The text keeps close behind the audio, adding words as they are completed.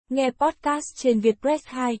Nghe podcast trên Vietpress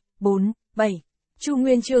 2, 4, 7. Chu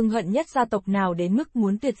Nguyên Chương hận nhất gia tộc nào đến mức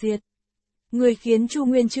muốn tuyệt diệt. Người khiến Chu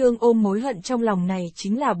Nguyên Chương ôm mối hận trong lòng này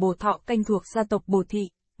chính là Bồ Thọ Canh thuộc gia tộc Bồ Thị,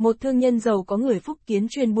 một thương nhân giàu có người Phúc Kiến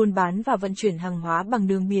chuyên buôn bán và vận chuyển hàng hóa bằng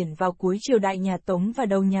đường biển vào cuối triều đại nhà Tống và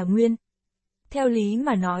đầu nhà Nguyên. Theo lý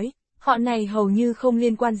mà nói, họ này hầu như không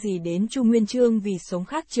liên quan gì đến Chu Nguyên Chương vì sống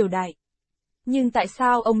khác triều đại. Nhưng tại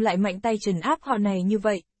sao ông lại mạnh tay trấn áp họ này như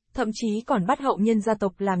vậy, thậm chí còn bắt hậu nhân gia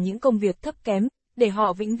tộc làm những công việc thấp kém, để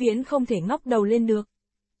họ vĩnh viễn không thể ngóc đầu lên được?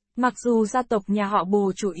 Mặc dù gia tộc nhà họ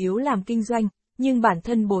Bồ chủ yếu làm kinh doanh, nhưng bản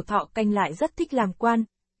thân Bồ Thọ Canh lại rất thích làm quan.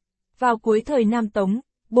 Vào cuối thời Nam Tống,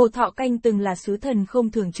 Bồ Thọ Canh từng là sứ thần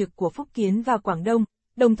không thường trực của Phúc Kiến và Quảng Đông,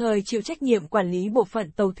 đồng thời chịu trách nhiệm quản lý bộ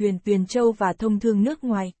phận tàu thuyền Tuyền Châu và thông thương nước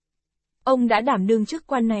ngoài. Ông đã đảm đương chức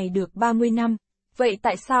quan này được 30 năm, vậy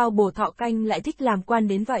tại sao Bồ Thọ Canh lại thích làm quan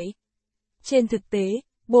đến vậy? Trên thực tế,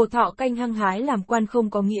 Bồ Thọ Canh hăng hái làm quan không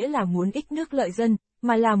có nghĩa là muốn ích nước lợi dân,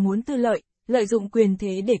 mà là muốn tư lợi, lợi dụng quyền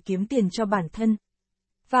thế để kiếm tiền cho bản thân.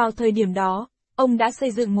 Vào thời điểm đó, ông đã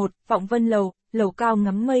xây dựng một Vọng Vân Lầu, lầu cao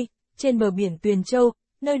ngắm mây, trên bờ biển Tuyền Châu,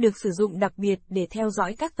 nơi được sử dụng đặc biệt để theo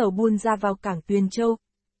dõi các tàu buôn ra vào cảng Tuyền Châu.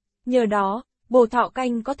 Nhờ đó, Bồ Thọ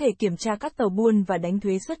Canh có thể kiểm tra các tàu buôn và đánh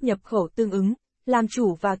thuế xuất nhập khẩu tương ứng, làm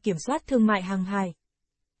chủ và kiểm soát thương mại hàng hải.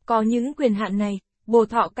 Có những quyền hạn này, Bồ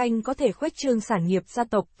Thọ Canh có thể khuếch trương sản nghiệp gia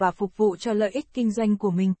tộc và phục vụ cho lợi ích kinh doanh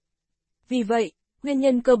của mình. Vì vậy, nguyên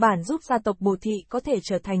nhân cơ bản giúp gia tộc Bồ Thị có thể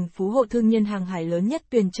trở thành phú hộ thương nhân hàng hải lớn nhất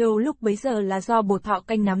Tuyền Châu lúc bấy giờ là do Bồ Thọ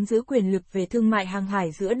Canh nắm giữ quyền lực về thương mại hàng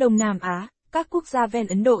hải giữa Đông Nam Á, các quốc gia ven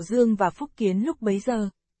Ấn Độ Dương và Phúc Kiến lúc bấy giờ.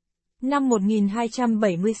 Năm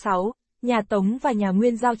 1276, nhà Tống và nhà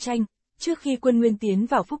Nguyên giao tranh, trước khi quân Nguyên tiến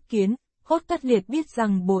vào Phúc Kiến, Hốt Tất Liệt biết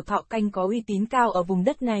rằng Bồ Thọ Canh có uy tín cao ở vùng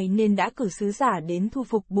đất này nên đã cử sứ giả đến thu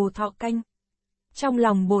phục Bồ Thọ Canh. Trong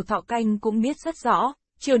lòng Bồ Thọ Canh cũng biết rất rõ,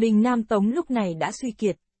 triều đình Nam Tống lúc này đã suy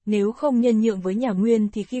kiệt, nếu không nhân nhượng với nhà Nguyên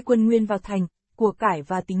thì khi quân Nguyên vào thành, của cải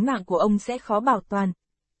và tính mạng của ông sẽ khó bảo toàn.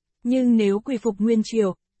 Nhưng nếu quy phục Nguyên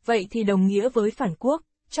triều, vậy thì đồng nghĩa với phản quốc,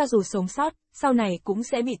 cho dù sống sót, sau này cũng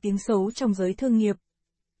sẽ bị tiếng xấu trong giới thương nghiệp.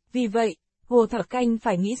 Vì vậy, Bồ Thọ Canh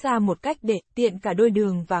phải nghĩ ra một cách để tiện cả đôi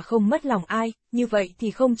đường và không mất lòng ai, như vậy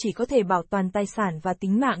thì không chỉ có thể bảo toàn tài sản và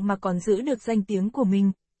tính mạng mà còn giữ được danh tiếng của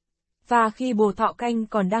mình. Và khi Bồ Thọ Canh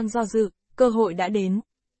còn đang do dự, cơ hội đã đến.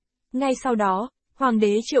 Ngay sau đó, Hoàng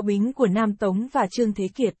đế Triệu Bính của Nam Tống và Trương Thế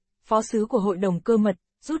Kiệt, phó sứ của Hội đồng Cơ Mật,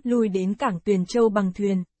 rút lui đến cảng Tuyền Châu bằng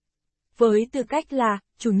thuyền. Với tư cách là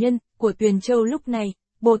chủ nhân của Tuyền Châu lúc này,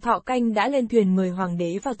 Bồ Thọ Canh đã lên thuyền mời Hoàng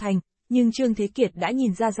đế vào thành. Nhưng Trương Thế Kiệt đã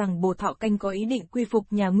nhìn ra rằng Bồ Thọ Canh có ý định quy phục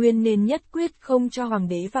nhà Nguyên nên nhất quyết không cho Hoàng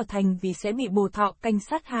đế vào thành vì sẽ bị Bồ Thọ Canh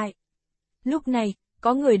sát hại. Lúc này,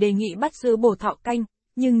 có người đề nghị bắt giữ Bồ Thọ Canh,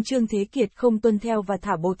 nhưng Trương Thế Kiệt không tuân theo và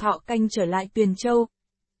thả Bồ Thọ Canh trở lại Tuyền Châu.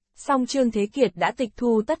 Song Trương Thế Kiệt đã tịch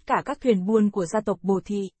thu tất cả các thuyền buôn của gia tộc Bồ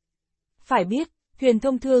Thị. Phải biết, thuyền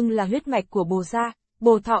thông thương là huyết mạch của Bồ gia,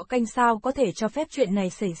 Bồ Thọ Canh sao có thể cho phép chuyện này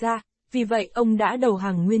xảy ra, vì vậy ông đã đầu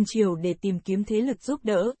hàng Nguyên triều để tìm kiếm thế lực giúp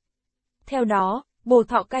đỡ. Theo đó, Bồ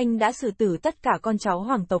Thọ Canh đã xử tử tất cả con cháu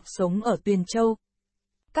hoàng tộc sống ở Tuyền Châu.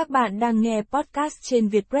 Các bạn đang nghe podcast trên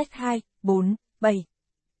Vietpress 2, 4, 7.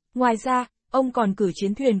 Ngoài ra, ông còn cử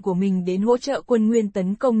chiến thuyền của mình đến hỗ trợ quân Nguyên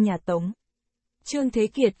tấn công nhà Tống. Trương Thế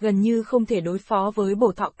Kiệt gần như không thể đối phó với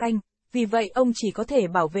Bồ Thọ Canh, vì vậy ông chỉ có thể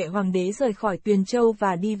bảo vệ hoàng đế rời khỏi Tuyền Châu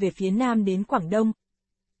và đi về phía Nam đến Quảng Đông.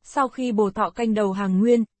 Sau khi Bồ Thọ Canh đầu hàng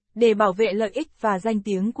Nguyên, để bảo vệ lợi ích và danh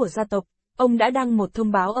tiếng của gia tộc, ông đã đăng một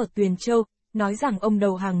thông báo ở Tuyền Châu, nói rằng ông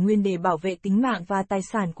đầu hàng Nguyên để bảo vệ tính mạng và tài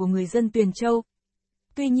sản của người dân Tuyền Châu.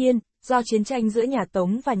 Tuy nhiên, do chiến tranh giữa nhà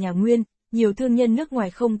Tống và nhà Nguyên, nhiều thương nhân nước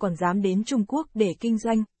ngoài không còn dám đến Trung Quốc để kinh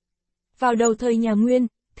doanh. Vào đầu thời nhà Nguyên,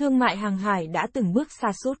 thương mại hàng hải đã từng bước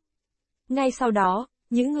sa sút. Ngay sau đó,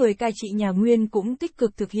 những người cai trị nhà Nguyên cũng tích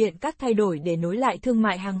cực thực hiện các thay đổi để nối lại thương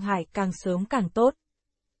mại hàng hải càng sớm càng tốt.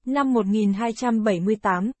 Năm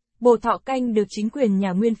 1278, Bồ Thọ Canh được chính quyền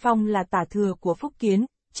nhà Nguyên phong là tả thừa của Phúc Kiến,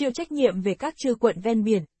 chịu trách nhiệm về các chư quận ven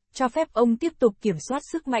biển, cho phép ông tiếp tục kiểm soát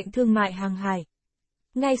sức mạnh thương mại hàng hải.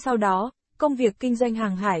 Ngay sau đó, công việc kinh doanh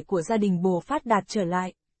hàng hải của gia đình Bồ phát đạt trở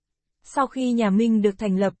lại. Sau khi nhà Minh được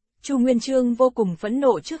thành lập, Chu Nguyên Chương vô cùng phẫn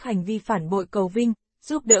nộ trước hành vi phản bội cầu vinh,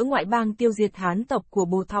 giúp đỡ ngoại bang tiêu diệt Hán tộc của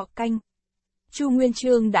Bồ Thọ Canh. Chu Nguyên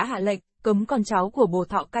Chương đã hạ lệnh cấm con cháu của Bồ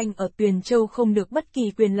Thọ Canh ở Tuyền Châu không được bất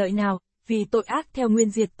kỳ quyền lợi nào, vì tội ác theo Nguyên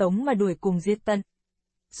diệt Tống mà đuổi cùng giết tận.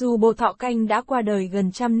 Dù Bồ Thọ Canh đã qua đời gần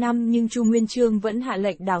 100 năm nhưng Chu Nguyên Chương vẫn hạ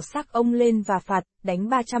lệnh đào xác ông lên và phạt, đánh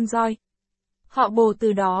 300 roi. Họ Bồ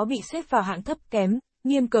từ đó bị xếp vào hạng thấp kém,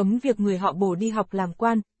 nghiêm cấm việc người họ Bồ đi học làm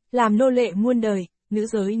quan, làm nô lệ muôn đời, nữ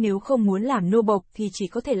giới nếu không muốn làm nô bộc thì chỉ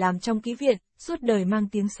có thể làm trong kỹ viện, suốt đời mang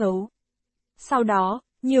tiếng xấu. Sau đó,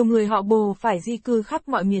 nhiều người họ Bồ phải di cư khắp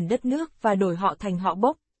mọi miền đất nước và đổi họ thành họ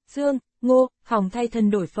Bốc, Dương, Ngô, hòng thay thân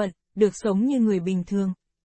đổi phận, được sống như người bình thường.